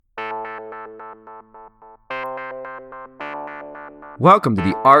Welcome to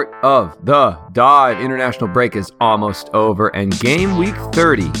the Art of the Dive. International break is almost over, and game week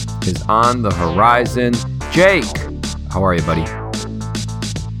 30 is on the horizon. Jake, how are you, buddy?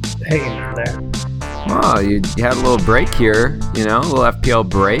 Hanging in there. Oh, you had a little break here, a little FPL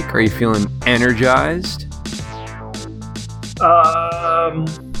break. Are you feeling energized?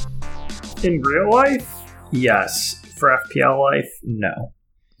 In real life, yes. For FPL life, no.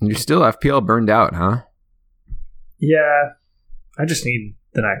 You're still FPL burned out, huh? Yeah. I just need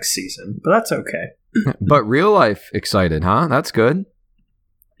the next season, but that's okay. But real life excited, huh? That's good.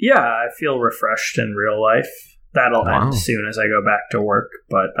 Yeah, I feel refreshed in real life. That'll end soon as I go back to work,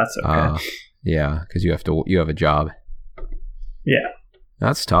 but that's okay. Yeah, because you have a job. Yeah.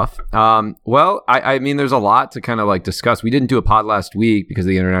 That's tough. Well, I mean, there's a lot to kind of like discuss. We didn't do a pod last week because of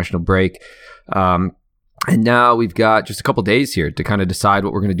the international break. And now we've got just a couple days here to kind of decide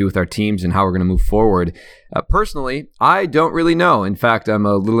what we're going to do with our teams and how we're going to move forward. Personally, I don't really know. In fact, I'm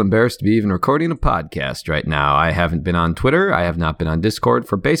a little embarrassed to be even recording a podcast right now. I haven't been on Twitter. I have not been on Discord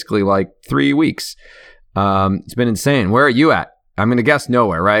for basically like 3 weeks. It's been insane. Where are you at? I'm going to guess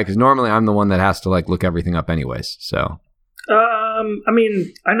nowhere, right? Because normally I'm the one that has to like look everything up anyways. So, I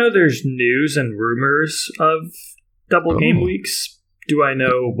mean, I know there's news and rumors of double game weeks. Do I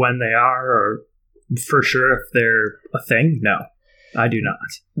know when they are or for sure if they're a thing? No, I do not.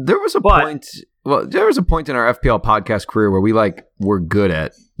 There was a point in our FPL podcast career where we were good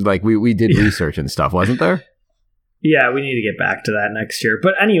at we did research and stuff, wasn't there? Yeah, we need to get back to that next year.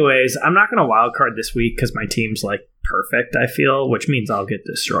 But anyways, I'm not going to wildcard this week because my team's perfect, I feel, which means I'll get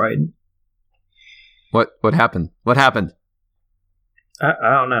destroyed. What happened? What happened? I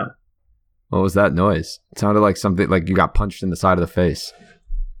don't know. What was that noise? It sounded like something like you got punched in the side of the face.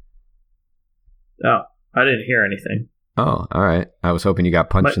 Oh, I didn't hear anything. Oh, all right. I was hoping you got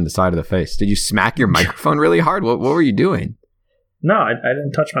punched in the side of the face. Did you smack your microphone really hard? What were you doing? No, I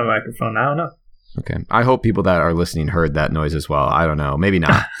didn't touch my microphone. I don't know. Okay. I hope people that are listening heard that noise as well. I don't know. Maybe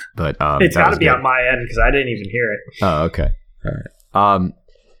not. But it's got to be on my end because I didn't even hear it. Oh, okay. All right.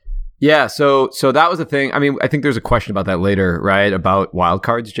 Yeah, so that was the thing. I mean, I think there's a question about that later, right? About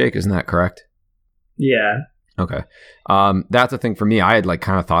wildcards, Jake. Isn't that correct? Yeah. Okay. That's the thing for me. I had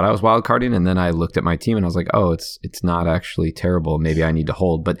kind of thought I was wildcarding, and then I looked at my team and I was like, oh, it's not actually terrible. Maybe I need to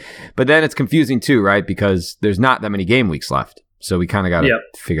hold. But then it's confusing too, right? Because there's not that many game weeks left. So we kind of got to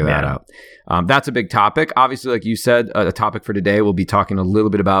figure that out. That's a big topic. Obviously, like you said, a topic for today, we'll be talking a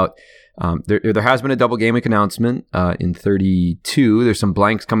little bit about there has been a double game week announcement in 32. There's some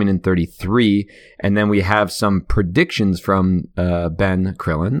blanks coming in 33. And then we have some predictions from Ben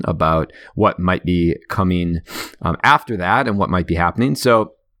Krillin about what might be coming after that and what might be happening.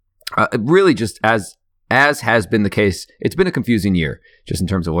 So really just as has been the case, it's been a confusing year just in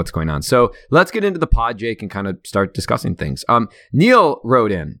terms of what's going on. So let's get into the pod, Jake, and kind of start discussing things. Neil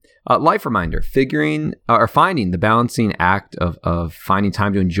wrote in, life reminder, finding the balancing act of finding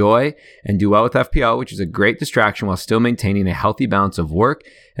time to enjoy and do well with FPL, which is a great distraction while still maintaining a healthy balance of work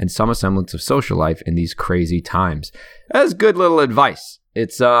and some semblance of social life in these crazy times. That's good little advice.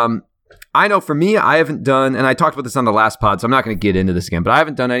 It's, I know for me, I haven't done, and I talked about this on the last pod, so I'm not going to get into this again, but I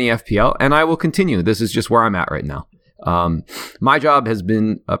haven't done any FPL, and I will continue. This is just where I'm at right now. My job has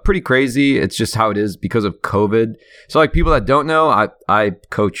been pretty crazy. It's just how it is because of COVID. So people that don't know, I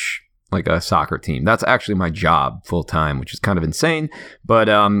coach a soccer team. That's actually my job full time, which is kind of insane. But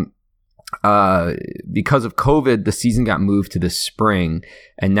because of COVID, the season got moved to this spring,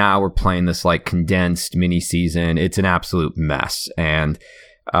 and now we're playing this condensed mini season. It's an absolute mess, and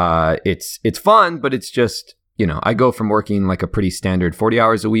it's fun, but it's just, I go from working a pretty standard 40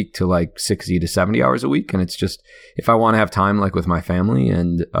 hours a week to 60 to 70 hours a week. And it's just, if I want to have time with my family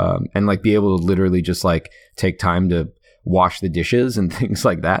and be able to literally just take time to wash the dishes and things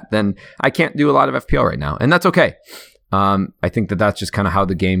like that, then I can't do a lot of FPL right now. And that's okay. I think that's just kind of how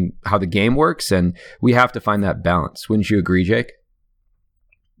the game works. And we have to find that balance. Wouldn't you agree, Jake?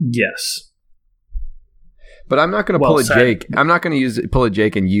 Yes. But I'm not going to pull a Jake. I'm not going to pull a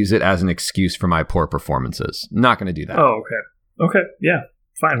Jake and use it as an excuse for my poor performances. Not going to do that. Oh, okay. Okay. Yeah.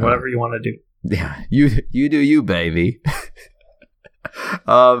 Fine. Whatever you want to do. Yeah. You do you, baby.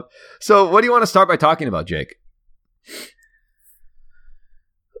 So what do you want to start by talking about, Jake?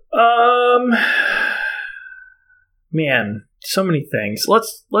 Man, so many things.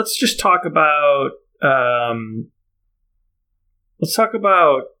 Let's just talk about the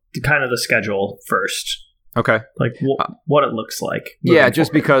kind of the schedule first. Okay. What it looks like. Yeah,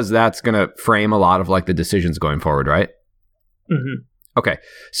 just because that's going to frame a lot of the decisions going forward, right? Mm-hmm. Okay.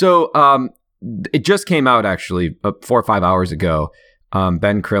 So it just came out actually 4 or 5 hours ago.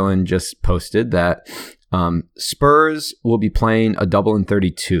 Ben Krillin just posted that Spurs will be playing a double in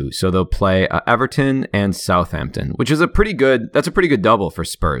 32. So they'll play Everton and Southampton, which is a pretty good double for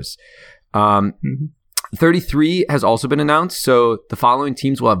Spurs. 33 has also been announced. So the following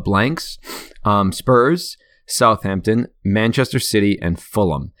teams will have blanks: Spurs, Southampton, Manchester City, and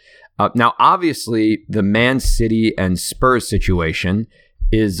Fulham. Now, obviously, the Man City and Spurs situation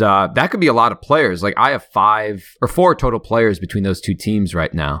is that could be a lot of players. Like, I have 5 or 4 total players between those two teams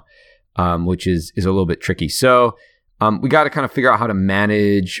right now, which is a little bit tricky. So we got to kind of figure out how to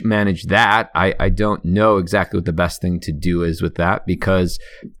manage that. I don't know exactly what the best thing to do is with that, because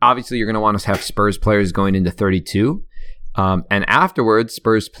obviously you're going to want to have Spurs players going into 32. And afterwards,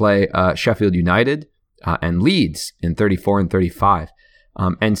 Spurs play Sheffield United and Leeds in 34 and 35.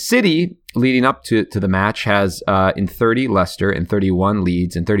 And City, leading up to the match, has in 30 Leicester, in 31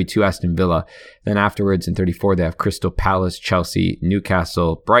 Leeds, and 32 Aston Villa. Then afterwards, in 34, they have Crystal Palace, Chelsea,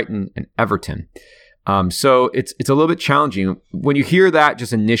 Newcastle, Brighton, and Everton. So it's a little bit challenging. When you hear that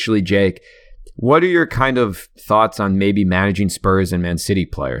just initially, Jake, what are your kind of thoughts on maybe managing Spurs and Man City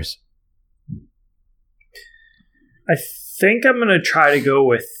players? I think I'm going to try to go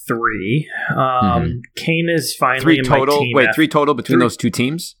with 3. Kane is finally in my team. Wait, 3 total between those two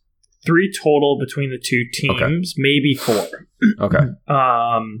teams? 3 total between the two teams, maybe 4. Okay.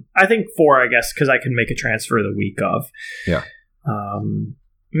 I think 4, I guess, because I can make a transfer the week of. Yeah.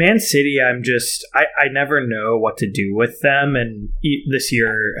 Man City, I never know what to do with them, and this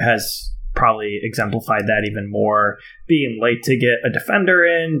year has probably exemplified that even more. Being late to get a defender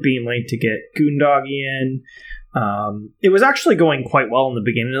in, being late to get Gundogan in. It was actually going quite well in the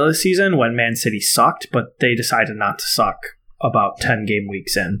beginning of the season when Man City sucked, but they decided not to suck about 10 game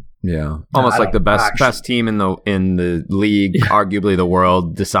weeks in. Yeah, almost like the best team in the league, arguably the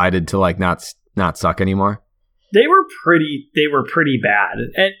world, decided to like not suck anymore. They were pretty bad,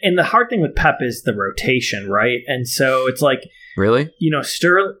 and the hard thing with Pep is the rotation, right? And so it's like, really,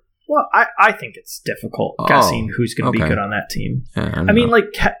 Sterling. Well, I think it's difficult guessing who's going to be good on that team. Yeah, I mean, like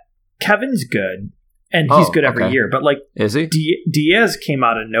Kevin's good. And he's good every year. But, like, is he? Diaz came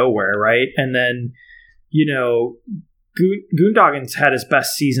out of nowhere, right? And then, Gundogan's had his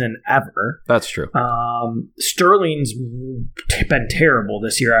best season ever. That's true. Sterling's been terrible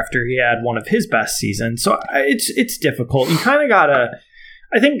this year after he had one of his best seasons. So it's difficult. You kind of got to...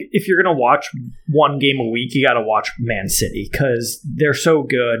 I think if you're going to watch one game a week, you got to watch Man City because they're so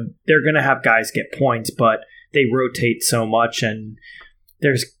good. They're going to have guys get points, but they rotate so much, and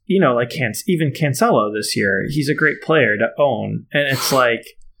there's, like even Cancelo this year, he's a great player to own. And it's like,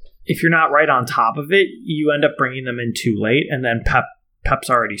 if you're not right on top of it, you end up bringing them in too late. And then Pep's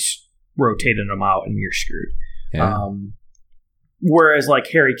already rotated them out and you're screwed. Yeah. Whereas like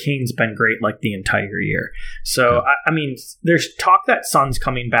Harry Kane's been great like the entire year. So, yeah. I mean, there's talk that Son's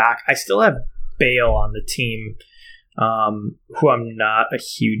coming back. I still have Bale on the team, who I'm not a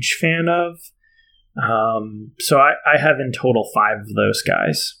huge fan of. So I have in total 5 of those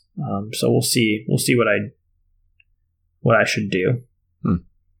guys. So we'll see what I should do.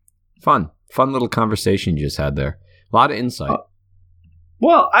 Fun little conversation you just had there. A lot of insight.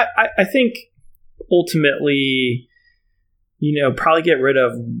 Well, I think ultimately, probably get rid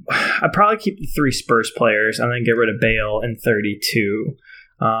of. I'd probably keep the 3 Spurs players and then get rid of Bale in 32.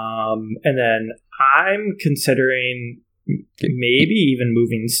 And then I'm considering maybe even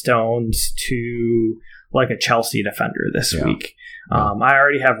moving Stones to like a Chelsea defender this week. I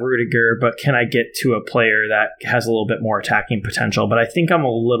already have Rudiger, but can I get to a player that has a little bit more attacking potential? But I think I'm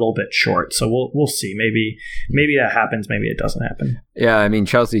a little bit short, so we'll see. Maybe that happens. Maybe it doesn't happen. Yeah, I mean,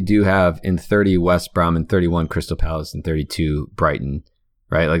 Chelsea do have in 30 West Brom and 31 Crystal Palace and 32 Brighton,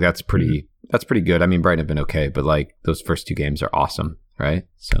 right? Like that's pretty good. I mean, Brighton have been okay, but like those first 2 games are awesome, right?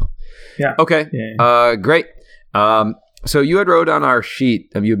 So yeah, okay, great. So you had wrote on our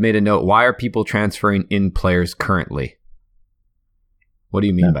sheet, you had made a note, why are people transferring in players currently? What do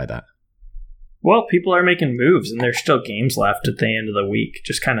you mean by that? Well, people are making moves and there's still games left at the end of the week.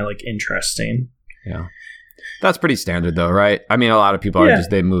 Just kind of like interesting. Yeah. That's pretty standard though, right? I mean, a lot of people are just,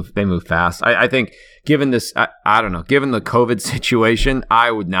 they move fast. I think given this, I don't know, given the COVID situation,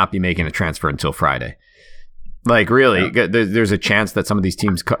 I would not be making a transfer until Friday. Like really, there's a chance that some of these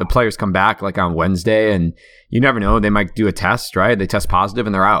players come back like on Wednesday, and you never know. They might do a test, right? They test positive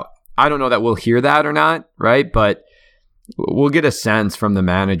and they're out. I don't know that we'll hear that or not, right? But we'll get a sense from the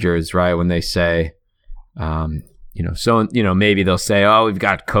managers, right, when they say, maybe they'll say, oh, we've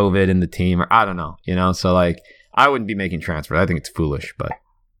got COVID in the team, or I don't know, So like, I wouldn't be making transfers. I think it's foolish, but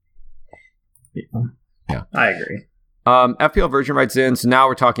yeah, I agree. FPL version writes in. So now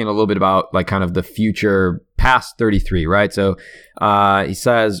we're talking a little bit about like kind of the future past 33, right? So he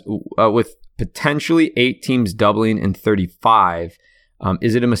says with potentially 8 teams doubling in 35,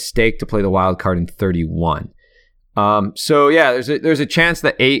 is it a mistake to play the wild card in 31? So yeah, there's a chance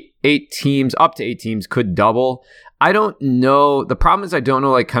that eight teams, up to 8 teams, could double. I don't know. The problem is I don't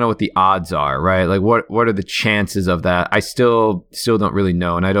know like kind of what the odds are, right? Like what are the chances of that? I still don't really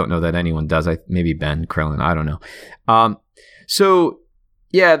know, and I don't know that anyone does. Maybe Ben Krillin, I don't know. So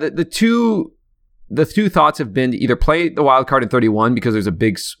yeah, the two thoughts have been to either play the wild card in 31 because there's a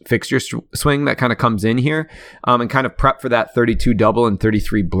big fixture swing that kind of comes in here, and kind of prep for that 32 double and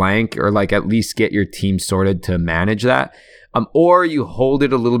 33 blank, or like at least get your team sorted to manage that. Or you hold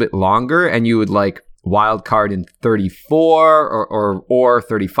it a little bit longer and you would like wild card in 34 or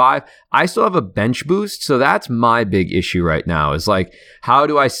 35. I still have a bench boost, so that's my big issue right now. Is like, how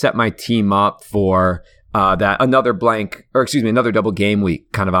do I set my team up for that another double game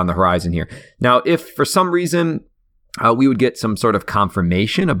week kind of on the horizon here? Now, if for some reason we would get some sort of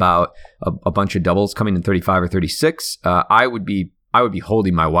confirmation about a bunch of doubles coming in 35 or 36, I would be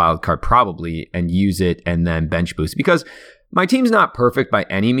holding my wild card probably and use it and then bench boost, because my team's not perfect by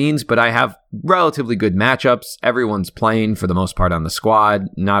any means, but I have relatively good matchups. Everyone's playing for the most part on the squad,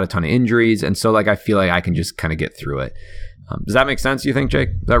 not a ton of injuries. And so like, I feel like I can just kind of get through it. Does that make sense, you think, Jake?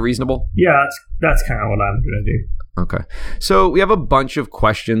 Is that reasonable? Yeah, that's kind of what I'm going to do. Okay. So we have a bunch of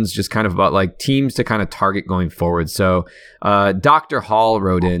questions just kind of about like teams to kind of target going forward. So Dr. Hall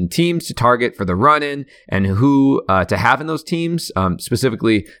wrote in teams to target for the run-in and who to have in those teams,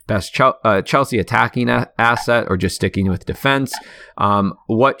 specifically best Chelsea attacking asset or just sticking with defense.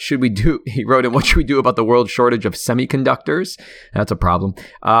 What should we do? He wrote in, what should we do about the world shortage of semiconductors? That's a problem.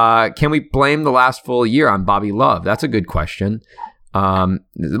 Can we blame the last full year on Bobby Love? That's a good question.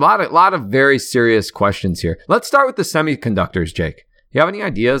 There's a lot of very serious questions here. Let's start with the semiconductors, Jake. You have any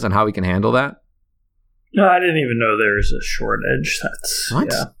ideas on how we can handle that? No, I didn't even know there was a shortage. That's what?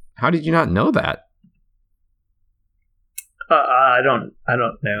 Yeah. How did you not know that? I don't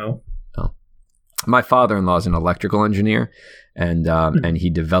know. Oh, my father-in-law is an electrical engineer, and he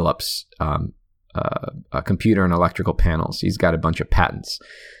develops a computer and electrical panels. He's got a bunch of patents.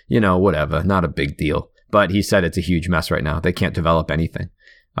 Whatever, not a big deal. But he said it's a huge mess right now. They can't develop anything.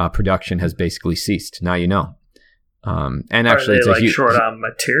 Production has basically ceased. Now you know. And actually, it's like short on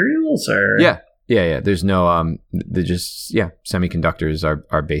materials, or yeah. There's no semiconductors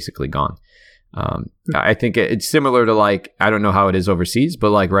are basically gone. I think it's similar to like, I don't know how it is overseas,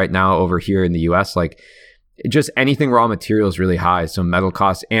 but like right now over here in the US, like just anything raw material is really high. So metal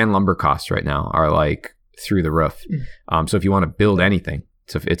costs and lumber costs right now are like through the roof. So if you want to build anything,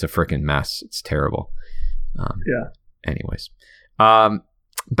 it's a freaking mess. It's terrible. Anyways, are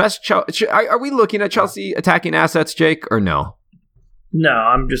we looking at Chelsea attacking assets, Jake, or no? No,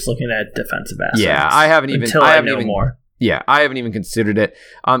 I'm just looking at defensive assets. Yeah, I haven't even more. Yeah, I haven't even considered it.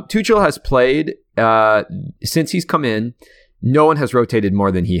 Tuchel has played since he's come in. No one has rotated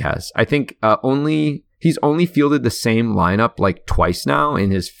more than he has. I think he's only fielded the same lineup like twice now in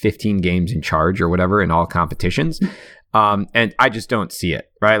his 15 games in charge or whatever in all competitions. And I just don't see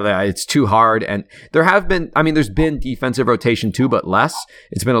it, right? It's too hard. And there's been defensive rotation too, but less.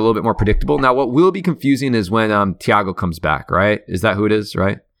 It's been a little bit more predictable. Now, what will be confusing is when Thiago comes back, right? Is that who it is,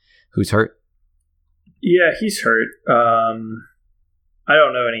 right? Who's hurt? Yeah, he's hurt. I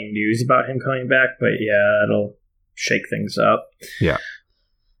don't know any news about him coming back, but yeah, it'll shake things up. Yeah.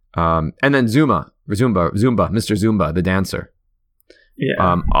 And then Zumba, Mr. Zumba, the dancer.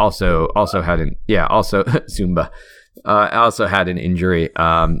 Yeah. Also had Zumba. Also had an injury.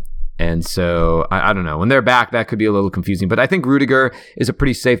 And so I don't know. When they're back, that could be a little confusing. But I think Rudiger is a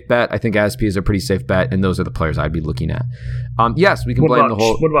pretty safe bet. I think Aspi is a pretty safe bet. And those are the players I'd be looking at. Yes, we can blame the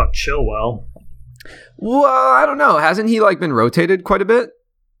whole... What about Chilwell? Well, I don't know. Hasn't he been rotated quite a bit?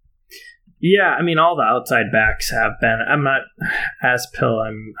 Yeah, I mean, all the outside backs have been. I'm not Aspil.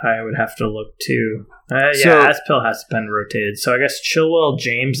 I would have to look too. Aspil has been rotated. So I guess Chilwell,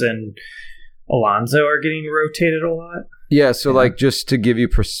 James, and Alonso are getting rotated a lot. Yeah. So just to give you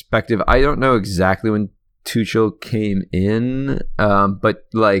perspective, I don't know exactly when Tuchel came in, but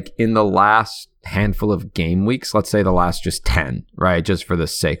in the last handful of game weeks, let's say the last just 10, right? Just for the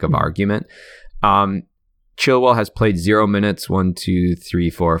sake of argument. Chilwell has played 0 minutes 1, 2, 3,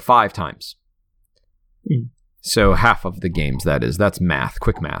 4, 5 times. So half of the games, that is. That's math,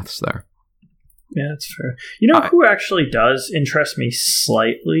 quick maths there. Yeah, that's fair. You know who actually does interest me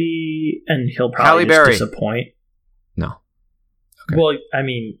slightly, and he'll probably Halle Berry. Disappoint? No. Okay. Well, I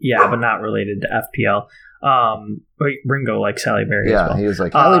mean, yeah, but not related to FPL. Ringo likes Halle Berry as well. He was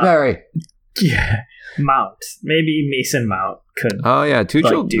like, Halle Berry. Yeah, Mount. Maybe Mason Mount could. Oh yeah,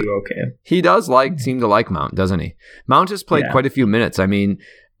 Tuchel do okay. He does seem to like Mount, doesn't he? Mount has played quite a few minutes. I mean,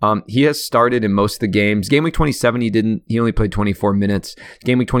 he has started in most of the games. Game week 27, he only played 24 minutes.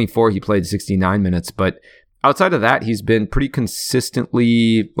 Game week 24, he played 69 minutes. But outside of that, he's been pretty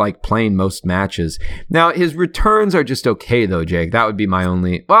consistently playing most matches. Now, his returns are just okay though, Jake. That would be my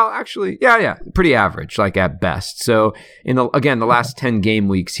only. Well, actually, yeah, pretty average, at best. So in the last 10 game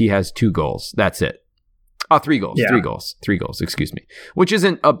weeks, he has 2 goals. That's it. 3 goals. Yeah. 3 goals. Excuse me. Which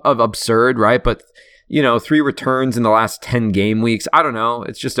isn't absurd, right? But 3 returns in the last 10 game weeks. I don't know.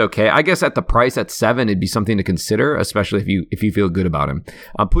 It's just okay. I guess at the price at 7, it'd be something to consider, especially if you feel good about him.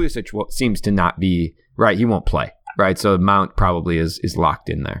 Pulisic seems to not be right. He won't play, right? So Mount probably is locked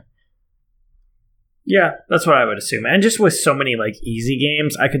in there. Yeah, that's what I would assume. And just with so many easy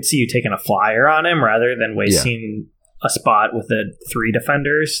games, I could see you taking a flyer on him rather than wasting a spot with the 3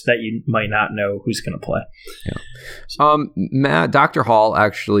 defenders that you might not know who's going to play. Yeah. Dr. Hall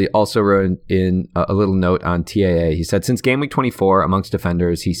actually also wrote in a little note on TAA. He said, since game week 24 amongst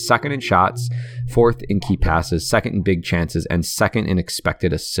defenders, he's 2nd in shots, 4th in key passes, 2nd in big chances, and 2nd in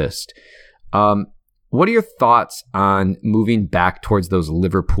expected assist. What are your thoughts on moving back towards those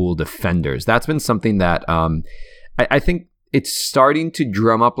Liverpool defenders? That's been something that I think it's starting to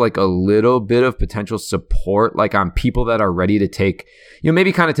drum up a little bit of potential support, on people that are ready to take,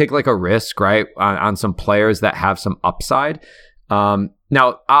 maybe kind of take a risk, right, on some players that have some upside.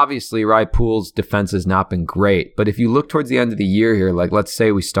 Now, obviously, right, Pool's defense has not been great, but if you look towards the end of the year here, let's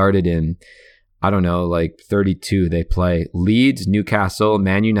say we started in, I don't know, 32, they play Leeds, Newcastle,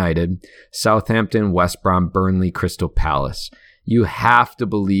 Man United, Southampton, West Brom, Burnley, Crystal Palace. You have to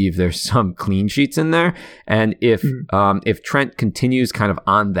believe there's some clean sheets in there. And if Trent continues kind of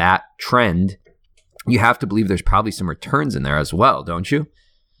on that trend, you have to believe there's probably some returns in there as well, don't you?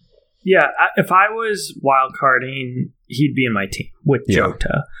 Yeah, if I was wildcarding, he'd be in my team with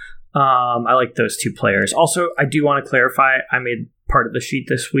Jota. I like those 2 players. Also, I do want to clarify, I made part of the sheet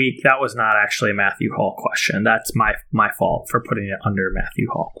this week. That was not actually a Matthew Hall question. That's my fault for putting it under Matthew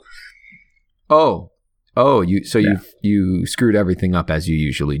Hall. You screwed everything up as you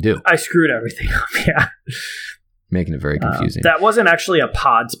usually do. I screwed everything up, yeah. Making it very confusing. That wasn't actually a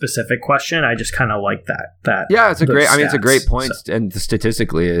pod specific question. I just kind of like that. Yeah, it's a great point. So. And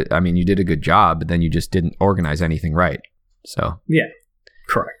statistically, you did a good job, but then you just didn't organize anything right. So yeah,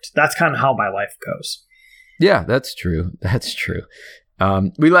 correct. That's kind of how my life goes. Yeah, that's true. That's true.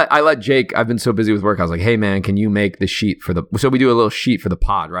 I let Jake, I've been so busy with work, I was like, hey man, can you make the sheet so we do a little sheet for the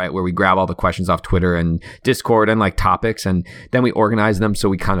pod, right? Where we grab all the questions off Twitter and Discord and topics, and then we organize them so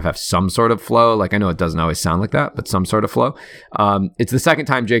we kind of have some sort of flow. I know it doesn't always sound like that, but some sort of flow. It's the 2nd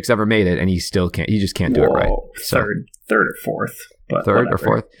time Jake's ever made it, and he just can't do it right. So, third or fourth. But 3rd or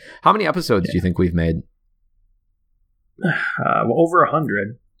 4th. How many episodes do you think we've made? Over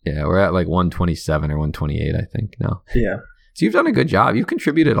 100. Yeah, we're at 127 or 128, I think now. Yeah. So you've done a good job. You've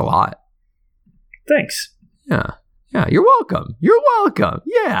contributed a lot. Thanks. Yeah. You're welcome.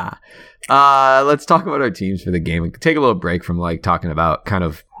 Yeah. Let's talk about our teams for the game. We can take a little break from talking about kind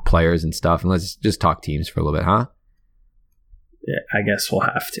of players and stuff, and let's just talk teams for a little bit, huh? Yeah, I guess we'll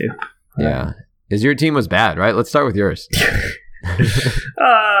have to. Yeah. Your team was bad, right? Let's start with yours.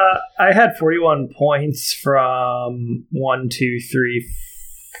 I had 41 points from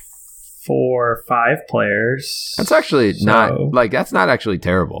 4, 5 players. That's actually that's not actually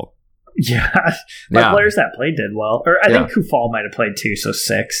terrible. Yeah. Players that played did well. Or I think Kufal might have played 2, so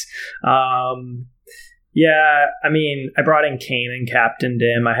 6. Yeah, I brought in Kane and captained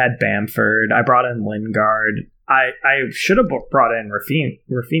him. I had Bamford. I brought in Lingard. I should have brought in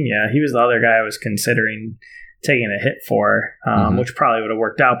Rafinha. He was the other guy I was considering taking a hit for, which probably would have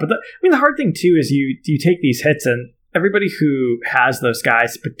worked out. But the hard thing too is you take these hits, and everybody who has those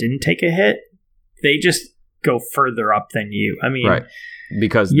guys but didn't take a hit, they just go further up than you. Right.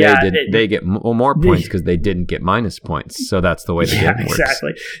 Because they get more points because they didn't get minus points. So that's the way the game works.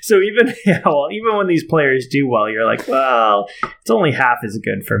 Exactly. So even when these players do well, you're like, well, it's only half as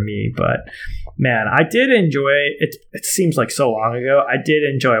good for me. But man, I did enjoy it. It seems like so long ago. I did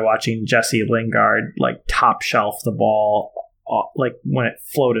enjoy watching Jesse Lingard top shelf the ball when it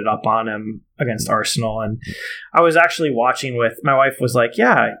floated up on him against Arsenal. And I was actually watching with my wife was like,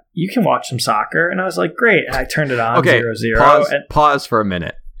 yeah, you can watch some soccer. And I was like, great. And I turned it on 0-0. Pause for a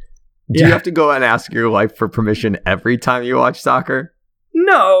minute. Do you have to go and ask your wife for permission every time you watch soccer?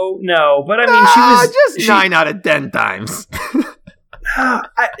 No. But she was just 9 out of 10 times.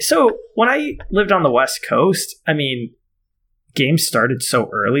 So when I lived on the West Coast, games started so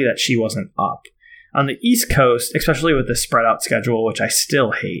early that she wasn't up. on the East Coast, especially with the spread out schedule, which I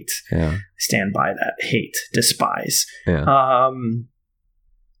still hate. Yeah. Stand by that. Hate. Despise. Yeah.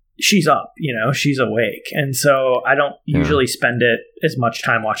 She's up, she's awake. And so I don't usually spend it as much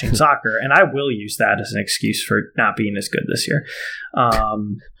time watching soccer. And I will use that as an excuse for not being as good this year.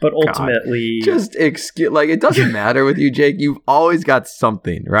 But ultimately... God. Just excuse... Like, it doesn't matter with you, Jake. You've always got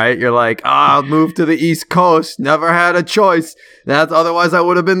something, right? You're like, I'll move to the East Coast. Never had a choice. Otherwise, I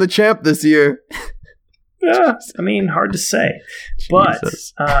would have been the champ this year. Yeah, I mean, hard to say.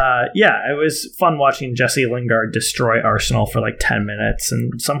 Jesus. But, it was fun watching Jesse Lingard destroy Arsenal for like 10 minutes,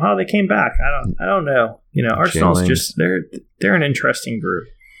 and somehow they came back. I don't know. Arsenal's just, they're an interesting group.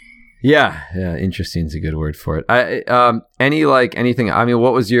 Yeah, interesting is a good word for it. Anything, I mean,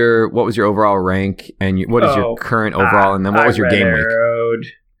 what was your overall rank, and what is your current overall, and then what was your game week?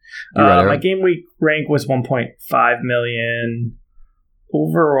 My game week rank was 1.5 million.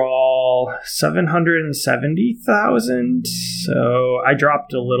 Overall, 770,000. So I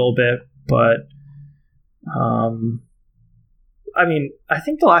dropped a little bit, but I mean, I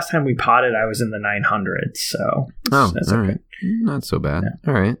think the last time we potted, I was in the 900s. So that's okay. Right. Not so bad.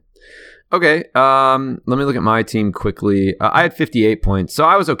 Yeah. All right. Okay. Let me look at my team quickly. I had 58 points, so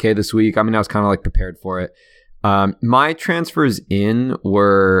I was okay this week. I mean, I was kind of like prepared for it. My transfers in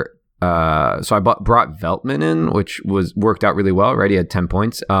were. So I brought Veltman in, which worked out really well, right? He had 10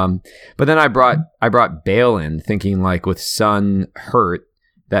 points. But then I brought Bale in, thinking like with Son hurt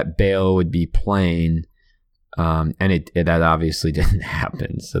that Bale would be playing. And that obviously didn't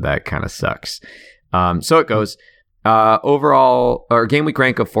happen. So that kind of sucks. So it goes, overall or game week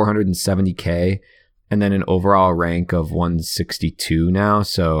rank of 470K, and then an overall rank of 162 now.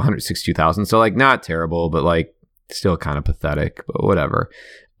 So 162,000. So like not terrible, but like still kind of pathetic, but whatever.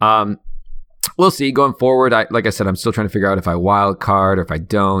 We'll see going forward. Like I said, I'm still trying to figure out if I wild card or if I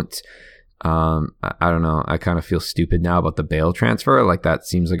don't. I don't know. I kind of feel stupid now about the Bale transfer. Like that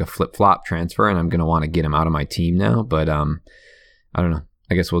seems like a flip flop transfer, and I'm going to want to get him out of my team now. But I don't know.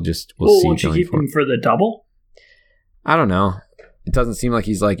 I guess we'll see. Won't you keep him for the double? I don't know. It doesn't seem like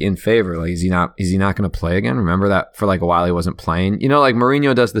he's like in favor. Like is he not going to play again? Remember that for like a while he wasn't playing. Like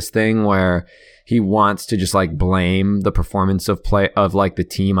Mourinho does this thing where he wants to just like blame the performance of like the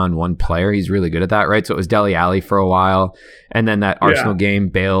team on one player. He's really good at that, right? So it was Dele Alli for a while, and then that Arsenal game,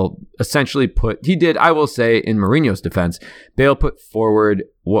 Bale essentially I will say in Mourinho's defense, Bale put forward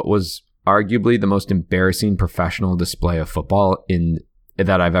what was arguably the most embarrassing professional display of football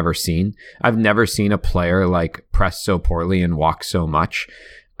that I've ever seen. I've never seen a player like press so poorly and walk so much,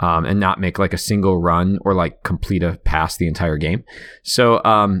 and not make like a single run or like complete a pass the entire game. So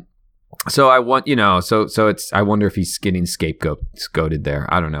I want, I wonder if he's getting scapegoated there.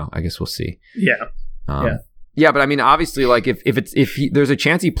 I don't know. I guess we'll see. Yeah. Yeah, but I mean, obviously, like if there's a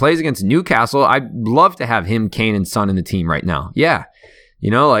chance he plays against Newcastle, I'd love to have him, Kane, and Son in the team right now. Yeah,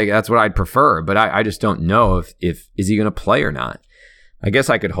 like that's what I'd prefer. But I just don't know if is he going to play or not. I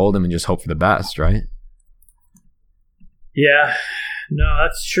guess I could hold him and just hope for the best, right? Yeah. No,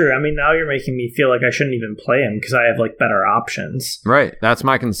 that's true. I mean, now you're making me feel like I shouldn't even play him because I have like better options. Right. That's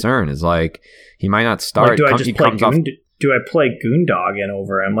my concern. Is like he might not start. Like, do I play Goondog in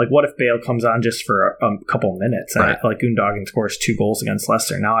over him? Like, what if Bale comes on just for a couple minutes and like Goondog scores 2 goals against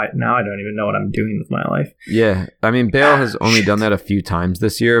Leicester? Now I don't even know what I'm doing with my life. Yeah, I mean, Bale has only done that a few times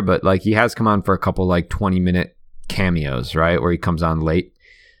this year, but like he has come on for a couple like 20-minute cameos, right, where he comes on late.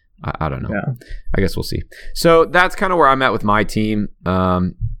 I don't know. Yeah. I guess we'll see. So that's kind of where I'm at with my team.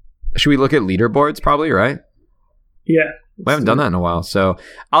 Should we look at leaderboards probably, right? Yeah. We haven't done that in a while. So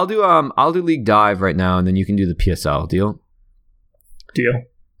I'll do League Dive right now, and then you can do the PSL. Deal? Deal.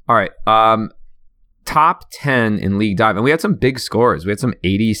 All right. Top 10 in League Dive. And we had some big scores. We had some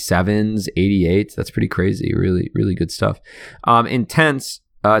 87s, 88s. That's pretty crazy. Really, really good stuff. In 10th,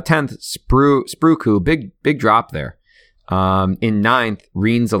 Spruku. Big drop there. In 9th,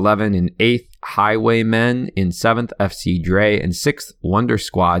 Reens 11. In 8th, Highwaymen. In 7th, FC Dre. In 6th, Wonder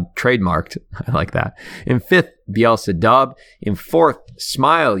Squad, trademarked. I like that. In 5th, Bielsa Dub. In 4th,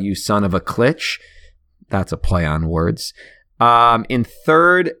 Smile, you son of a klitsch. That's a play on words. In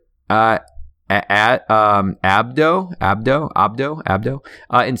 3rd, Abdo.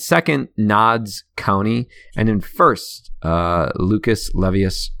 In 2nd, Nods County. And in 1st, Lucas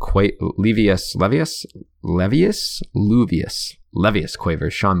Levius Quavers,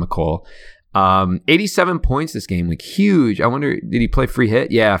 Sean McColl. 87 points this game week. Huge. I wonder, did he play free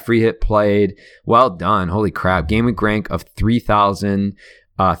hit? Yeah, free hit played. Well done. Holy crap. Game week rank of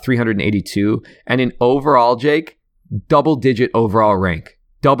 3,382. And in overall, Jake, double-digit overall rank.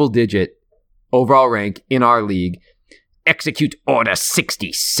 Double-digit overall rank in our league. Execute Order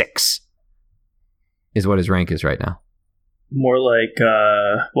 66. is what his rank is right now. More like,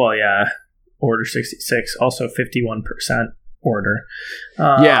 Order 66, also 51% order.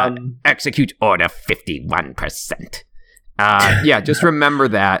 Execute Order 51%. Just remember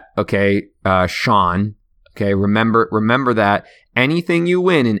that, okay, Sean. Okay, remember that anything you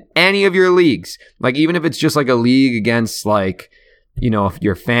win in any of your leagues, like even if it's just like a league against like,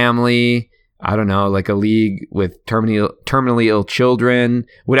 your family, I don't know, like a league with terminally ill children,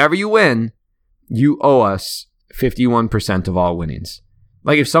 whatever you win, you owe us 51% of all winnings.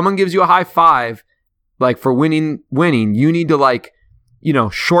 Like if someone gives you a high five, like for winning, you need to like,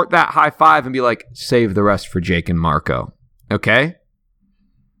 short that high five and be like, save the rest for Jake and Marco. Okay?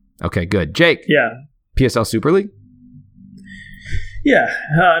 Okay, good. Jake. Yeah. PSL Super League? Yeah.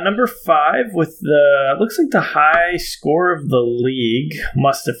 Number 5 with looks like the high score of the league,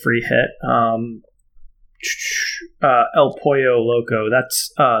 must have free hit. El Pollo Loco.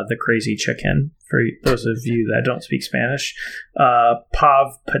 That's the crazy chicken for those of you that don't speak Spanish.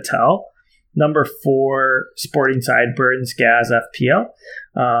 Pav Patel. Number 4, Sporting Sideburns, Gaz FPL.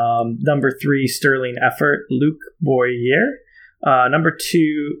 Number 3, Sterling Effort, Luke Boyer. Number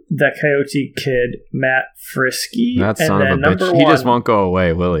 2, the Coyote Kid, Matt Frisky. That son of a bitch. He just won't go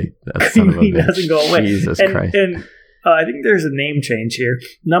away, will he? That son of a bitch. He doesn't go away. Jesus Christ. And I think there's a name change here.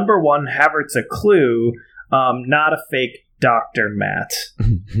 Number 1, Havertz a Clue, not a fake Dr. Matt.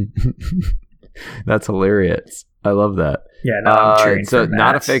 That's hilarious. I love that. Yeah, no, I'm cheering for Matt.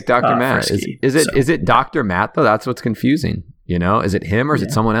 Not a fake Dr. Matt. Is it Dr. Matt though? That's what's confusing. Is it him or is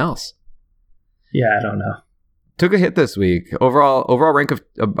it someone else? Yeah, I don't know. Took a hit this week. Overall rank of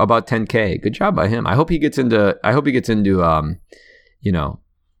about 10K. Good job by him. I hope he gets into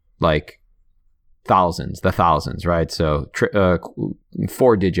like the thousands, right? So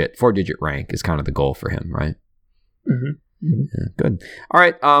 4-digit rank is kind of the goal for him, right? Mm-hmm. Mm-hmm. Yeah, good. All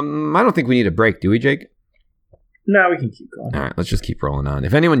right. I don't think we need a break, do we, Jake? No, we can keep going. All right, let's just keep rolling on.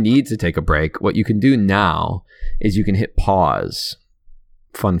 If anyone needs to take a break, what you can do now is you can hit pause.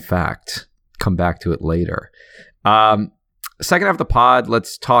 Fun fact. Come back to it later. Second half of the pod,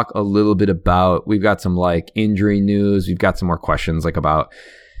 let's talk a little bit about, we've got some like injury news. We've got some more questions like about,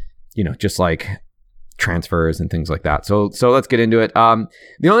 just like transfers and things like that. So let's get into it.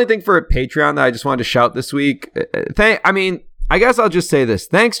 The only thing for Patreon that I just wanted to shout this week, I guess I'll just say this.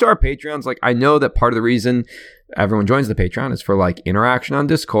 Thanks to our Patreons. Like, I know that part of the reason everyone joins the Patreon is for like interaction on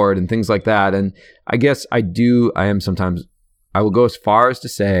Discord and things like that. And I guess I will go as far as to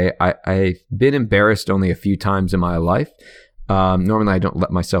say I've been embarrassed only a few times in my life. Normally I don't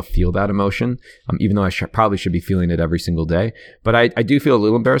let myself feel that emotion, even though I probably should be feeling it every single day. But I do feel a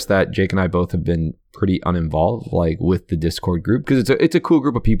little embarrassed that Jake and I both have been pretty uninvolved, like with the Discord group, because it's a cool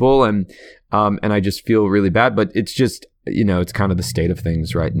group of people, and I just feel really bad. But it's just, it's kind of the state of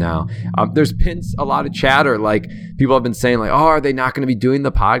things right now. There's been a lot of chatter, like people have been saying like, oh, are they not going to be doing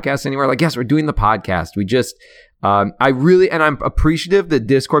the podcast anymore? Like, yes, we're doing the podcast. We just, I'm appreciative that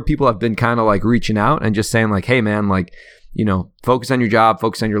Discord people have been kind of like reaching out and just saying like, hey man, like, focus on your job,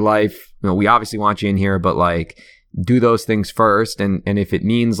 focus on your life. We obviously want you in here, but like do those things first. And if it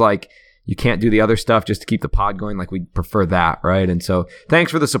means like you can't do the other stuff just to keep the pod going, like we prefer that. Right. And so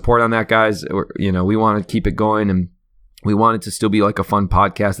thanks for the support on that, guys. We want to keep it going, and we want it to still be like a fun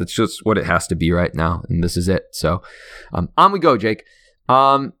podcast. That's just what it has to be right now. And this is it. So on we go, Jake.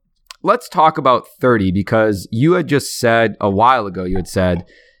 Let's talk about 30, because you had just said a while ago, you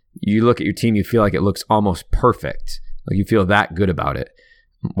look at your team, you feel like it looks almost perfect. Like you feel that good about it.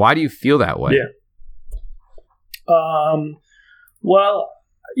 Why do you feel that way? Yeah. Well,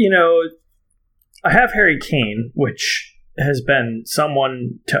 I have Harry Kane, which has been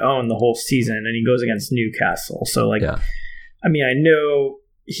someone to own the whole season, and he goes against Newcastle. So like, yeah. I know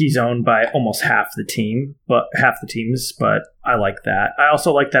he's owned by almost half the teams, but I like that. I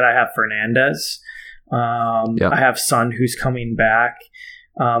also like that I have Fernandez. I have Son, who's coming back.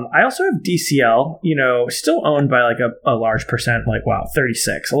 I also have DCL, still owned by like a large percent, like, wow,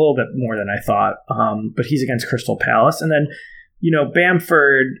 36, a little bit more than I thought. But he's against Crystal Palace. And then,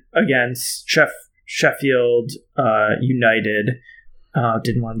 Bamford against Sheffield United.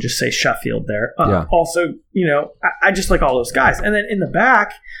 Didn't want to just say Sheffield there. Also, I just like all those guys. And then in the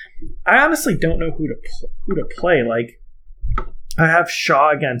back, I honestly don't know who to play. Like, I have Shaw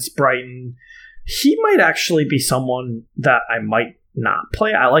against Brighton. He might actually be someone that I might not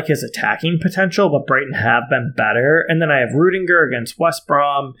play. I like his attacking potential, but Brighton have been better. And then I have Rudiger against West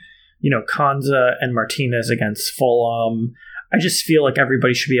Brom, Konza and Martinez against Fulham. I just feel like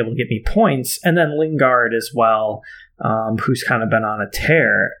everybody should be able to get me points. And then Lingard as well, who's kind of been on a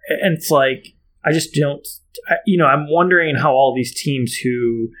tear. And it's like, I just don't, I'm wondering how all these teams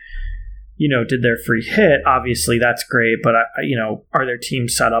who, did their free hit. Obviously, that's great. But, are their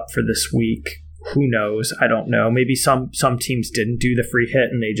teams set up for this week? Who knows? I don't know. Maybe some teams didn't do the free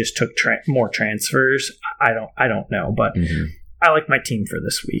hit and they just took more transfers. I don't know. But I like my team for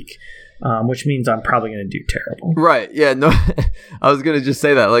this week, which means I'm probably going to do terrible. Right. Yeah. No, I was going to just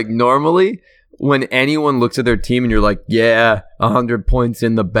say that. Like, normally when anyone looks at their team and you're like, yeah, 100 points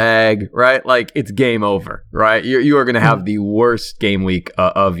in the bag, right? Like, it's game over, right? You are going to have the worst game week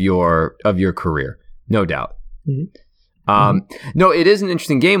of your career. No doubt. No, it is an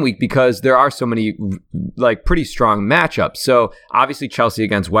interesting game week because there are so many like pretty strong matchups. So obviously Chelsea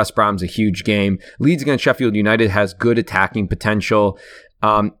against West Brom's a huge game. Leeds against Sheffield United has good attacking potential.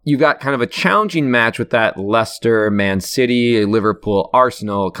 You've got kind of a challenging match with that Leicester, Man City, Liverpool,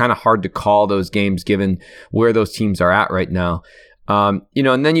 Arsenal. Kind of hard to call those games given where those teams are at right now. And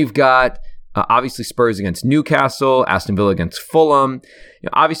then you've got obviously Spurs against Newcastle, Aston Villa against Fulham.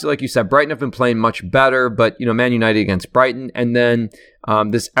 Obviously, like you said, Brighton have been playing much better, but Man United against Brighton, and then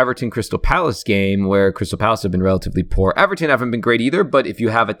this Everton Crystal Palace game where Crystal Palace have been relatively poor. Everton haven't been great either, but if you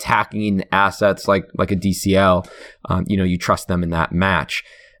have attacking assets like a DCL, you trust them in that match.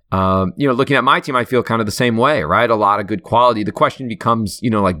 Looking at my team, I feel kind of the same way, right? A lot of good quality. The question becomes,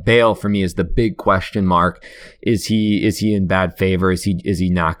 like Bale for me is the big question mark. Is he in bad favor? Is he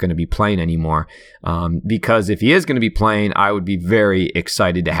not going to be playing anymore? Because if he is going to be playing, I would be very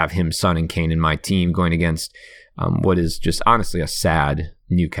excited to have him, Son, and Kane in my team going against what is just honestly a sad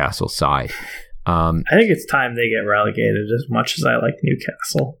Newcastle side. I think it's time they get relegated. As much as I like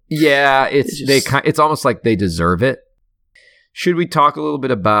Newcastle, yeah, it's almost like they deserve it. Should we talk a little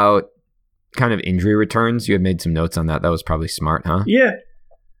bit about kind of injury returns? You had made some notes on that. That was probably smart, huh? Yeah.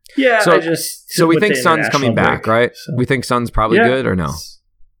 So we think Son's coming back, right? So. We think Son's probably good or no?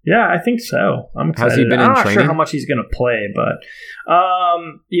 Yeah, I think so. I'm excited. Has he been in training? I'm not sure how much he's going to play, but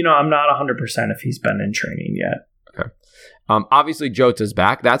I'm not 100% if he's been in training yet. Okay. Obviously, Jota's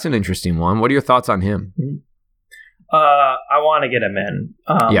back. That's an interesting one. What are your thoughts on him? I want to get him in.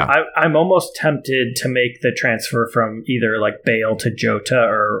 I'm almost tempted to make the transfer from either like Bale to Jota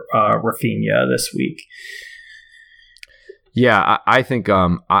or Rafinha this week. Yeah, I think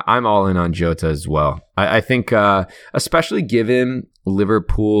I'm all in on Jota as well. I think especially given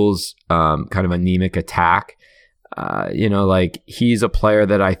Liverpool's kind of anemic attack, he's a player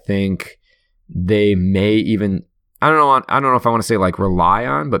that I think they may even. I don't know if I want to say like rely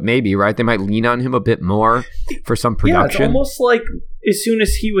on, but maybe, right? They might lean on him a bit more for some production. Yeah, it's almost like as soon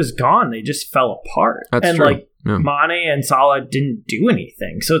as he was gone, they just fell apart. That's true. Mane and Salah didn't do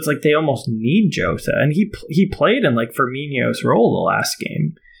anything. So it's like they almost need Jota. And he played in like Firmino's role the last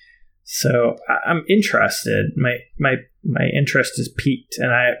game. So I'm interested. My interest is peaked,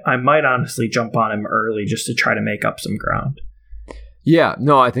 and I might honestly jump on him early just to try to make up some ground. Yeah,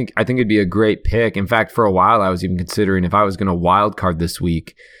 no, I think it'd be a great pick. In fact, for a while, I was even considering if I was going to wild card this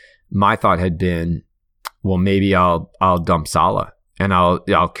week, my thought had been, well, maybe I'll dump Salah and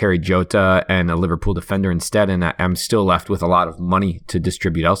I'll carry Jota and a Liverpool defender instead, and I'm still left with a lot of money to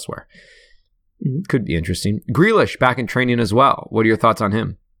distribute elsewhere. Could be interesting. Grealish back in training as well. What are your thoughts on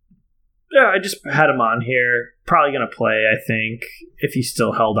him? Yeah, I just had him on here. Probably going to play, I think, if he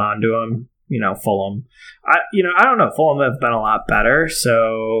still held on to him. Fulham. I don't know. Fulham have been a lot better,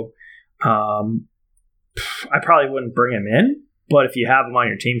 so I probably wouldn't bring him in. But if you have him on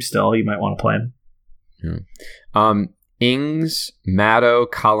your team still, you might want to play him. Yeah. Ings, Maddo,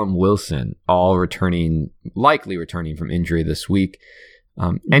 Callum Wilson, all likely returning from injury this week.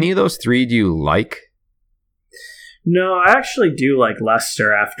 Any of those three do you like? No, I actually do like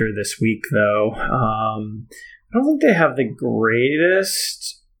Leicester after this week, though. I don't think they have the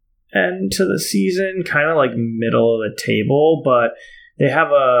greatest end to the season, kind of like middle of the table, but they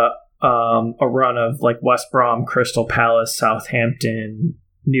have a run of like West Brom, Crystal Palace, Southampton,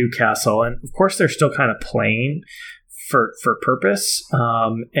 Newcastle, and of course they're still kind of playing for purpose.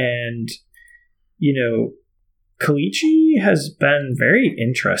 And Kalichi has been very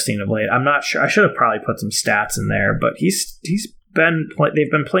interesting of late. I'm not sure. I should have probably put some stats in there, but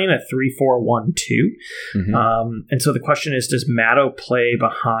they've been playing at 3-4-1-2. And so the question is, does Maddo play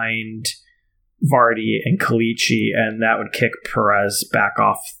behind Vardy and Kalichi, and that would kick Perez back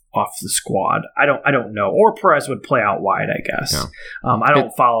off the squad? I don't know. Or Perez would play out wide, I guess. Yeah. I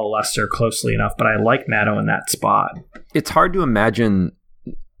don't follow Leicester closely enough, but I like Maddo in that spot. It's hard to imagine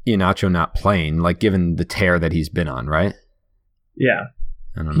Iheanacho not playing, like given the tear that he's been on, right? Yeah.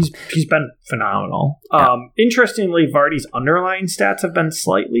 I don't know. He's been phenomenal. Yeah. Interestingly, Vardy's underlying stats have been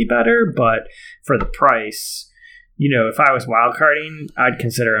slightly better, but for the price, if I was wildcarding, I'd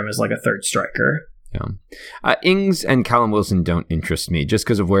consider him as like a third striker. Ings and Callum Wilson don't interest me just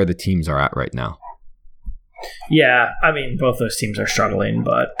because of where the teams are at right now. Yeah, I mean, both those teams are struggling,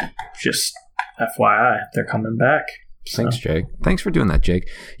 but just FYI, they're coming back. So. Thanks, Jake. Thanks for doing that, Jake.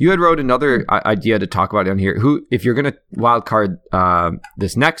 You had wrote another idea to talk about on here. Who, if you're gonna wild card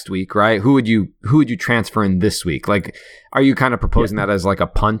this next week, right? Who would you transfer in this week? Like, are you kind of proposing that as like a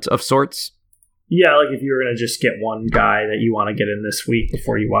punt of sorts? Yeah, like if you were gonna just get one guy that you want to get in this week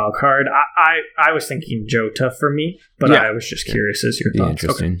before you wild card. I was thinking Jota for me, but I was just curious as your thoughts.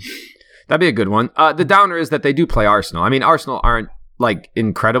 Interesting. Okay. That'd be a good one. The downer is that they do play Arsenal. I mean, Arsenal aren't like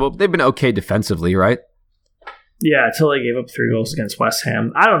incredible. They've been okay defensively, right? Yeah, until they gave up 3 goals against West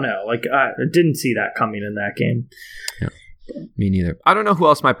Ham. I don't know. Like, I didn't see that coming in that game. Yeah, me neither. I don't know who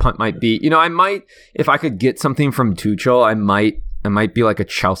else my punt might be. You know, I might, if I could get something from Tuchel, I might be like a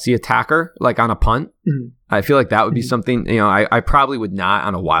Chelsea attacker, like on a punt. Mm-hmm. I feel like that would be something, you know, I probably would not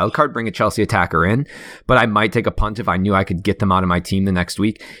on a wild card bring a Chelsea attacker in, but I might take a punt if I knew I could get them out of my team the next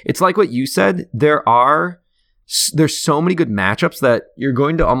week. It's like what you said. There's so many good matchups that you're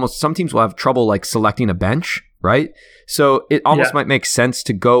going to almost, some teams will have trouble like selecting a bench, right? So it almost might make sense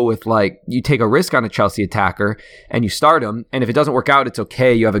to go with like, you take a risk on a Chelsea attacker and you start him. And if it doesn't work out, it's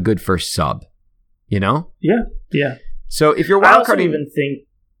okay. You have a good first sub, you know? Yeah. Yeah. So if you're wild carding, even think,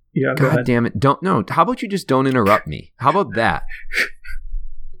 yeah, God damn it. How about you just don't interrupt me? How about that?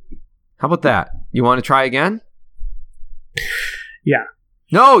 How about that? You want to try again? Yeah.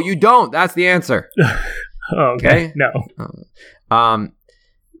 No, you don't. That's the answer. Okay. No. Now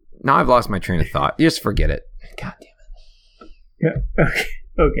I've lost my train of thought. Just forget it. God damn it. Yeah. Okay.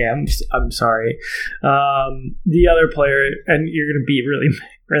 Okay. I'm sorry. The other player, and you're gonna be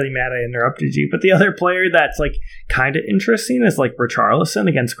really mad I interrupted you, but the other player that's like kind of interesting is like Richarlison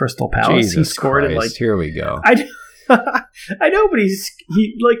against Crystal Palace. Jesus he scored Christ. it like, here we go. I know, but he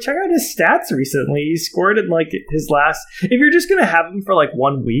like, check out his stats recently. He scored in like his last. If you're just gonna have him for like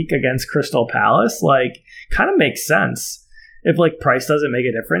 1 week against Crystal Palace, like kind of makes sense. If like price doesn't make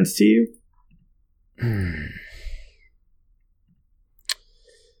a difference to you.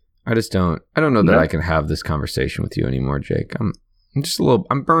 I don't know that I can have this conversation with you anymore, Jake. I'm just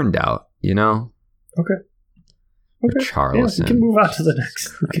I'm burned out, you know? Okay. Richarlison. Yeah, we can move on to the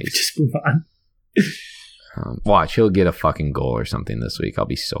next. We can just move on. Watch, he'll get a fucking goal or something this week. I'll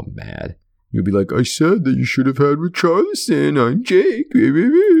be so mad. You'll be like, I said that you should have had Richarlison. I'm Jake.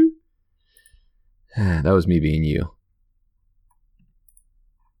 That was me being you.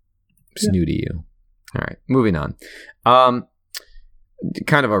 Snooty you. All right, moving on.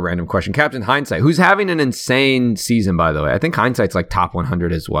 Kind of a random question. Captain Hindsight, who's having an insane season, by the way. I think Hindsight's like top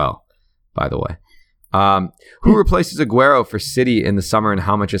 100 as well, by the way. Who replaces Aguero for City in the summer, and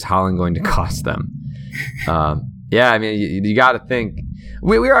how much is Haaland going to cost them? Yeah, I mean, you got to think.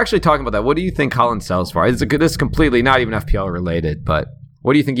 We were actually talking about that. What do you think Haaland sells for? This is completely not even FPL related, but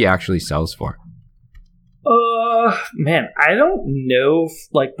what do you think he actually sells for? Man, I don't know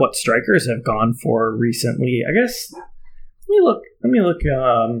like what strikers have gone for recently. I guess let me look.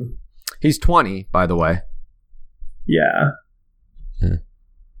 He's 20, by the way. Yeah.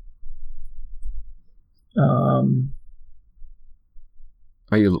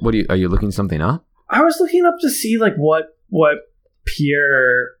 Are you looking something up? I was looking up to see like what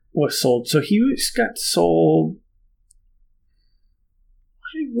Pierre was sold. So he got sold.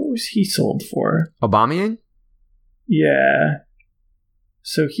 What was he sold for? Aubameyang? Yeah.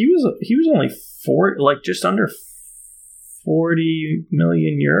 So he was only just under 40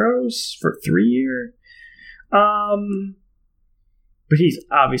 million euros for 3 year. But he's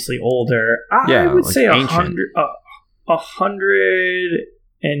obviously older. I would say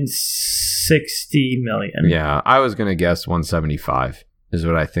 160 million. Yeah, I was gonna guess 175 is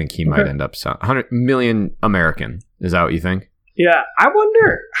what I think he might end up selling. 100 million American. Is that what you think? Yeah, I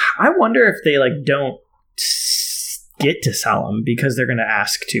wonder if they like don't get to sell him because they're going to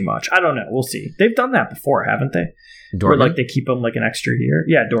ask too much. I don't know. We'll see. They've done that before, haven't they? Dortmund? Where like they keep him like an extra year.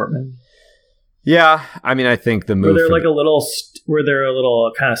 Yeah, Dortmund. Yeah, I mean, I think the move. Where they're like a little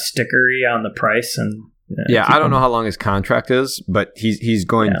kind of stickery on the price and. Yeah, I don't know how long his contract is, but he's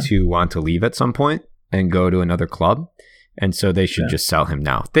going to want to leave at some point and go to another club, and so they should just sell him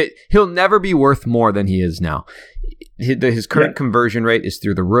now. He'll never be worth more than he is now. His current conversion rate is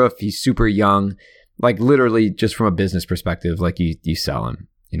through the roof. He's super young. Like literally, just from a business perspective, like you sell him.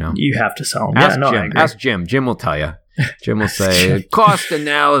 You know, you have to sell him. Ask Jim. Jim will tell you. Jim will say cost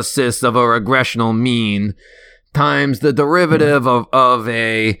analysis of a regressional mean times the derivative of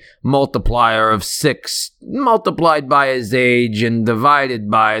a multiplier of 6 multiplied by his age and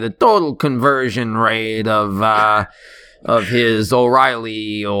divided by the total conversion rate of of his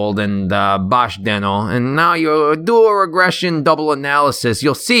O'Reilly old and Bosch Denno, and now you do a regression double analysis,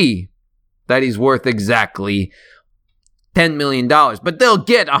 you'll see that he's worth exactly $10 million, but they'll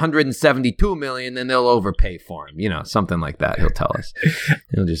get $172 million and they'll overpay for him. Something like that. He'll tell us.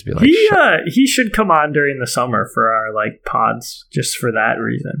 He'll just be like, he should come on during the summer for our pods just for that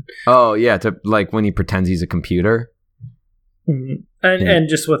reason. Oh yeah, to when he pretends he's a computer. Mm-hmm. And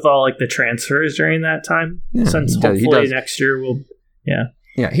just with all the transfers during that time, since hopefully next year we'll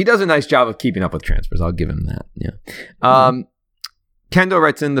he does a nice job of keeping up with transfers. I'll give him that. Kendall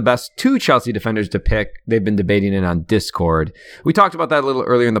writes in the best 2 Chelsea defenders to pick. They've been debating it on Discord. We talked about that a little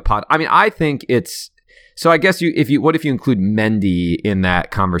earlier in the pod. I mean, I think it's so. I guess what if you include Mendy in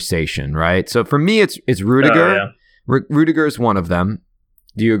that conversation, right? So for me, it's Rudiger. Oh, yeah. Rudiger is one of them.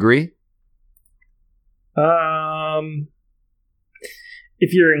 Do you agree?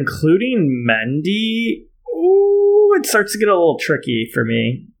 If you're including Mendy, it starts to get a little tricky for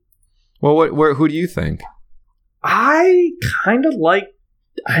me. Well, who do you think? I like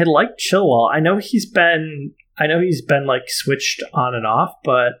Chilwell. I know he's been switched on and off,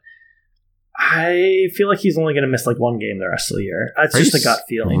 but I feel like he's only going to miss 1 game the rest of the year. That's just a gut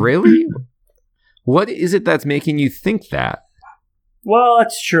feeling. Really? What is it that's making you think that? Well,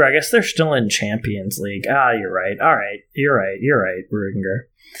 that's true. I guess they're still in Champions League. You're right. All right. You're right, Rudiger.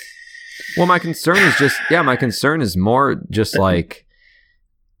 Well, my concern is more just I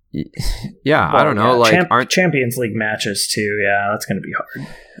don't know. Champions League matches too. Yeah, that's going to be hard.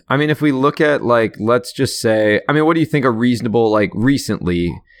 I mean, if we look at let's just say, I mean, what do you think a reasonable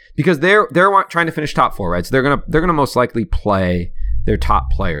recently? Because they're trying to finish top 4, right? So they're gonna most likely play their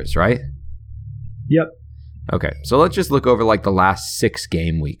top players, right? Yep. Okay, so let's just look over the last 6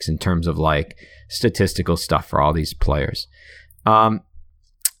 game weeks in terms of statistical stuff for all these players.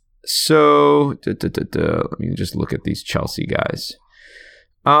 So let me just look at these Chelsea guys.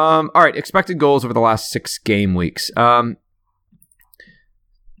 All right, expected goals over the last 6 game weeks. Let's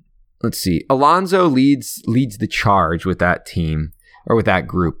see. Alonso leads the charge with that team or with that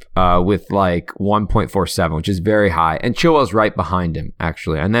group with 1.47, which is very high. And Chilwell's right behind him,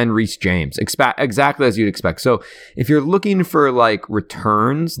 actually. And then Reece James, exactly as you'd expect. So if you're looking for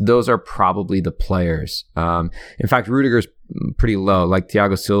returns, those are probably the players. In fact, Rudiger's pretty low.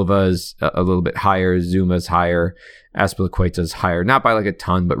 Thiago Silva is a little bit higher. Zuma's higher. Azpilicueta's higher. Not by a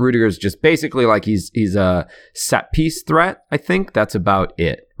ton, but Rudiger's just basically he's a set piece threat. I think that's about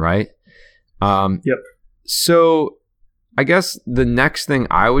it, right? Yep. So I guess the next thing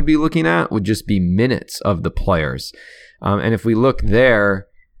I would be looking at would just be minutes of the players. And if we look there,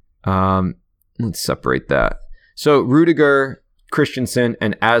 let's separate that. So Rudiger, Christensen,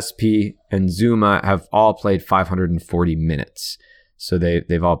 and Aspi and Zuma have all played 540 minutes. So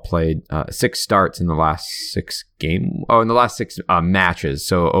they've all played 6 starts in the last 6 matches.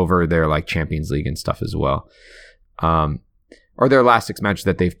 So over their Champions League and stuff as well. Or their last 6 matches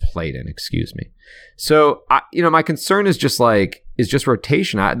that they've played in, excuse me. So, my concern is just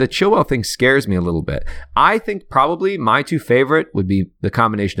rotation. The Chilwell thing scares me a little bit. I think probably my 2 favorite would be the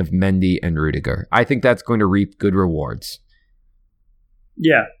combination of Mendy and Rudiger. I think that's going to reap good rewards.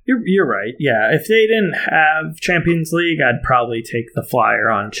 Yeah, you're right. Yeah, if they didn't have Champions League, I'd probably take the flyer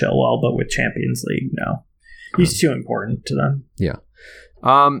on Chilwell, but with Champions League, no. He's too important to them. Yeah.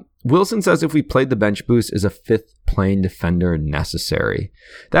 Wilson says if we played the bench boost, is a 5th playing defender necessary?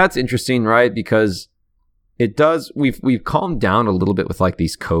 That's interesting, right? Because it does. We've calmed down a little bit with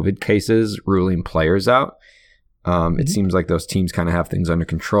these COVID cases ruling players out. It seems like those teams kind of have things under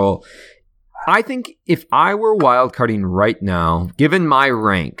control. I think if I were wildcarding right now, given my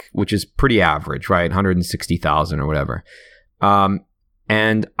rank, which is pretty average, right, 160,000 or whatever,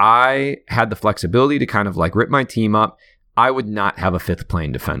 and I had the flexibility to kind of rip my team up, I would not have a 5th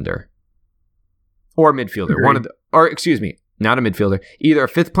playing defender or midfielder. Not a midfielder, either a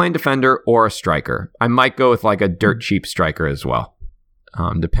 5th playing defender or a striker. I might go with a dirt cheap striker as well,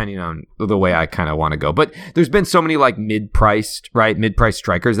 depending on the way I kind of want to go. But there's been so many mid-priced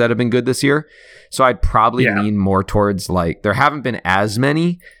strikers that have been good this year. So I'd probably lean more towards there haven't been as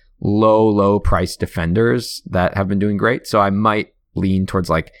many low price defenders that have been doing great. So I might lean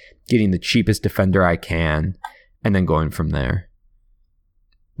towards getting the cheapest defender I can and then going from there.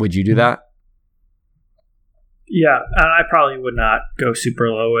 Would you do that? Yeah, and I probably would not go super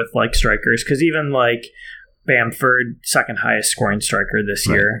low with strikers, because even Bamford, 2nd highest scoring striker this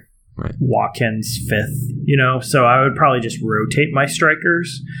year. Right. Watkins, 5th. So I would probably just rotate my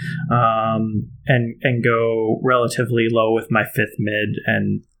strikers, and go relatively low with my 5th mid,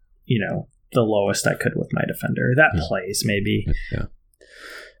 and the lowest I could with my defender. That plays maybe. Yeah.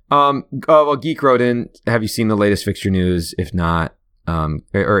 Well, Geek wrote in, have you seen the latest fixture news? If not,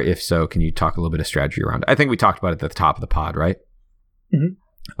 or if so, can you talk a little bit of strategy around it? I think we talked about it at the top of the pod, right? Mm-hmm.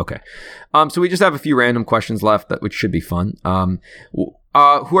 Okay. So we just have a few random questions left, which should be fun. Who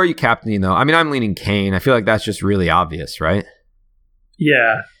are you captaining, though? I mean, I'm leaning Kane. I feel like that's just really obvious, right?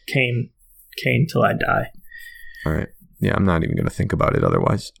 Yeah, Kane till I die. All right. Yeah, I'm not even going to think about it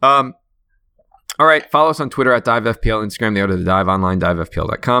otherwise. All right, follow us on Twitter at DiveFPL, Instagram, The Art of the Dive, online,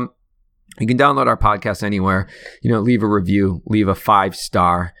 divefpl.com. You can download our podcast anywhere. Leave a review, leave a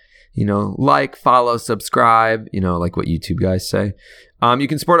 5-star, like, follow, subscribe, like what YouTube guys say. You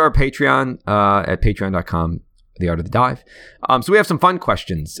can support our Patreon at patreon.com, The Art of the Dive. So we have some fun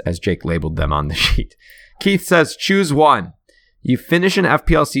questions, as Jake labeled them on the sheet. Keith says, choose one. You finish an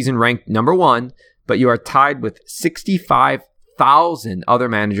FPL season ranked number 1, but you are tied with 65,000 other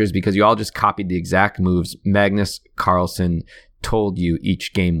managers because you all just copied the exact moves Magnus Carlsen told you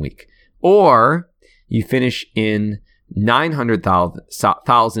each game week. Or you finish in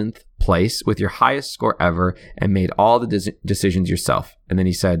 900,000th place with your highest score ever and made all the decisions yourself. And then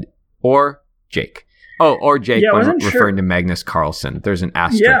he said, or Jake. Oh, or Jake, when referring to Magnus Carlsen. There's an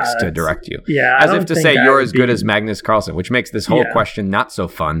asterisk to direct you. Yeah, as if to say you're as good as Magnus Carlsen, which makes this whole question not so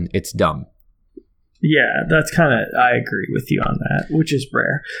fun. It's dumb. Yeah, that's kind of, I agree with you on that, which is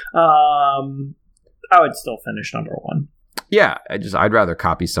rare. I would still finish number 1. Yeah, I'd rather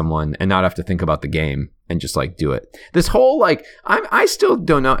copy someone and not have to think about the game and just like do it. This whole I still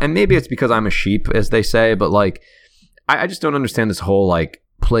don't know, and maybe it's because I'm a sheep, as they say, but I just don't understand this whole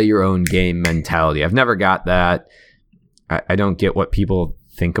play your own game mentality. I've never got that. I don't get what people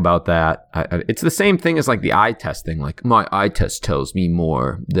think about that. It's the same thing as the eye test thing. My eye test tells me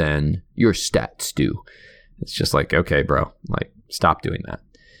more than your stats do. It's just okay, bro. Stop doing that.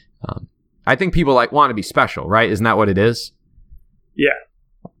 I think people want to be special, right? Isn't that what it is? Yeah.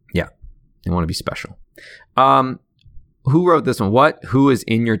 Yeah. They want to be special. Who wrote this one? Who is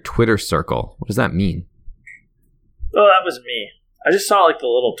in your Twitter circle? What does that mean? Oh, that was me. I just saw the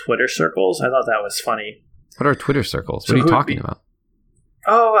little Twitter circles. I thought that was funny. What are Twitter circles? What are you talking about?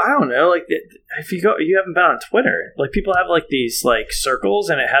 Oh, I don't know. If you haven't been on Twitter. People have these circles,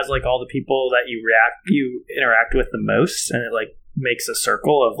 and it has all the people that you interact with the most, and it makes a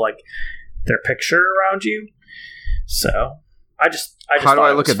circle of their picture around you. So I just how do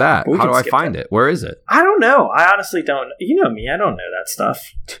I look at that? How do I find it? Where is it? I don't know. I honestly don't. You know me. I don't know that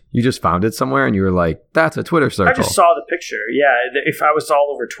stuff. You just found it somewhere, and you were like, "That's a Twitter circle." I just saw the picture. Yeah, if I was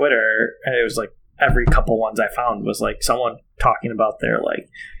all over Twitter, and it was every couple ones I found was someone talking about their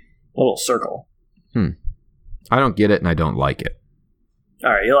little circle. I don't get it, and I don't like it.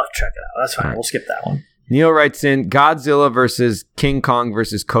 All right, you'll have to check it out. That's fine. Right. We'll skip that one. Neil writes in, Godzilla versus King Kong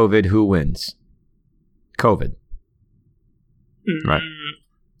versus COVID. Who wins? COVID. Right.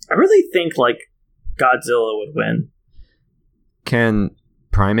 I really think Godzilla would win. Can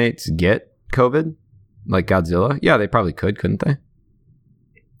primates get COVID? Like Godzilla? Yeah, they probably could, couldn't they?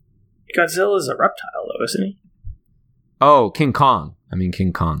 Godzilla's a reptile, though, isn't he? Oh, King Kong. I mean,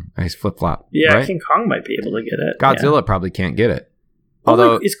 King Kong. I flip-flop. Yeah, right? King Kong might be able to get it. Godzilla probably can't get it.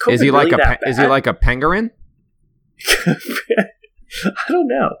 Although, is he really is he like a penguin? I don't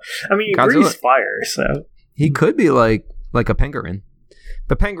know. I mean, he breathes fire, so he could be like a penguin.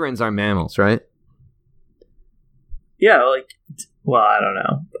 But penguins are mammals, right? Yeah, well, I don't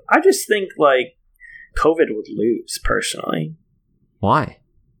know. I just think COVID would lose personally. Why?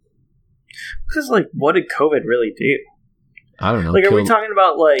 Because what did COVID really do? I don't know. Are we talking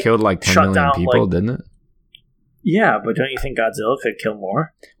about killed 10 million people, didn't it? Yeah, but don't you think Godzilla could kill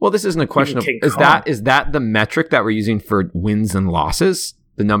more? Well, this isn't a question of is that the metric that we're using for wins and losses?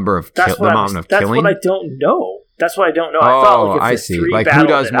 The number of the amount of killing? That's what I don't know. That's what I don't know. Oh, I thought I see. Who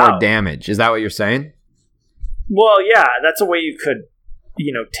does more damage? Is that what you're saying? Well, yeah, that's a way you could,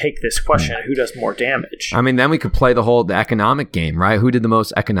 take this question. Who does more damage? I mean, then we could play the economic game, right? Who did the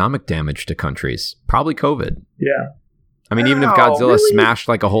most economic damage to countries? Probably COVID. Yeah. I mean, even if Godzilla smashed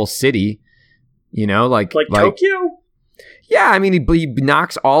a whole city, like Tokyo? Yeah, I mean, he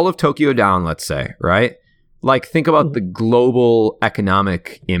knocks all of Tokyo down, let's say, right? Think about the global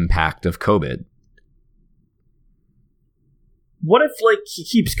economic impact of COVID. What if, he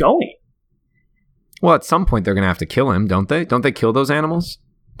keeps going? Well, at some point, they're going to have to kill him, don't they? Don't they kill those animals?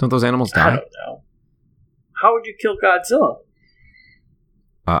 Don't those animals die? I don't know. How would you kill Godzilla?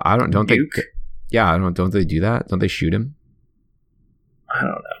 I don't they? Yeah, don't they do that? Don't they shoot him? I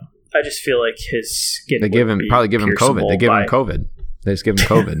don't know. I just feel like his skin. They probably give him COVID. They give him COVID. They just give him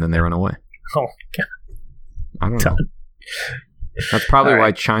COVID and then they run away. Oh my god! I don't know. That's probably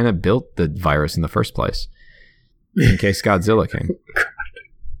why China built the virus in the first place, in case Godzilla came.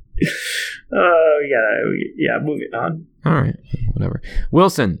 Yeah, moving on. All right, whatever.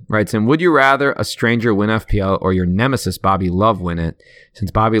 Wilson writes in, would you rather a stranger win FPL or your nemesis Bobby Love win it, since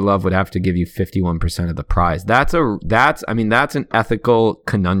Bobby Love would have to give you 51% of the prize? That's an ethical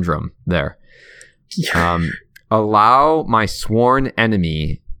conundrum there. Allow my sworn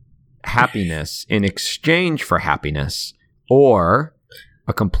enemy happiness in exchange for happiness, or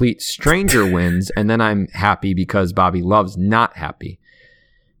a complete stranger wins and then I'm happy because Bobby Love's not happy.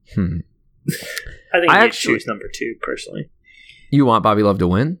 I think you'd choose number 2, personally. You want Bobby Love to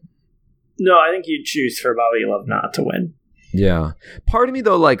win? No, I think you'd choose for Bobby Love not to win. Yeah. Part of me,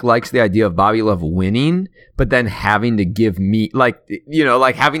 though, likes the idea of Bobby Love winning, but then having to give me,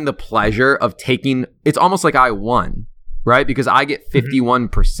 having the pleasure of taking, it's almost like I won, right? Because I get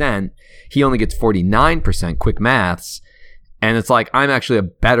 51%, he only gets 49%, quick maths, and it's like I'm actually a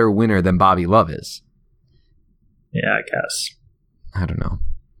better winner than Bobby Love is. Yeah, I guess. I don't know.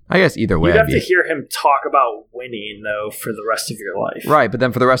 I guess either way. You'd have to hear him talk about winning, though, for the rest of your life. Right, but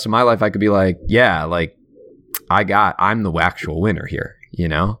then for the rest of my life, I could be like, yeah, I'm the actual winner here, you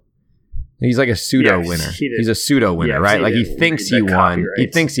know? He's like a pseudo winner. He's a pseudo winner, right? Like he thinks he won. He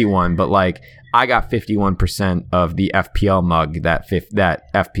thinks he won, but I got 51% of the FPL mug that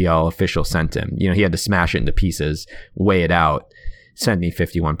FPL official sent him. You know, he had to smash it into pieces, weigh it out, send me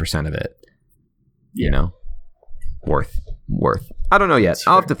 51% of it. You know? Worth. I don't know yet.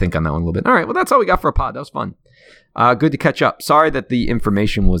 I'll have to think on that one a little bit. All right, well, that's all we got for a pod. That was fun. Good to catch up. Sorry that the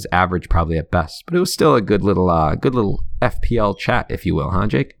information was average, probably at best, but it was still a good little FPL chat, if you will, huh,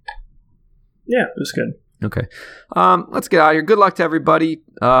 Jake? Yeah, it was good. Okay. Let's get out of here. Good luck to everybody.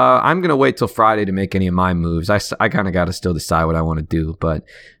 I'm going to wait till Friday to make any of my moves. I kind of got to still decide what I want to do. But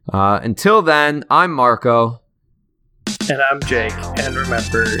until then, I'm Marco. And I'm Jake. And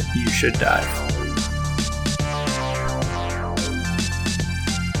remember, you should dive.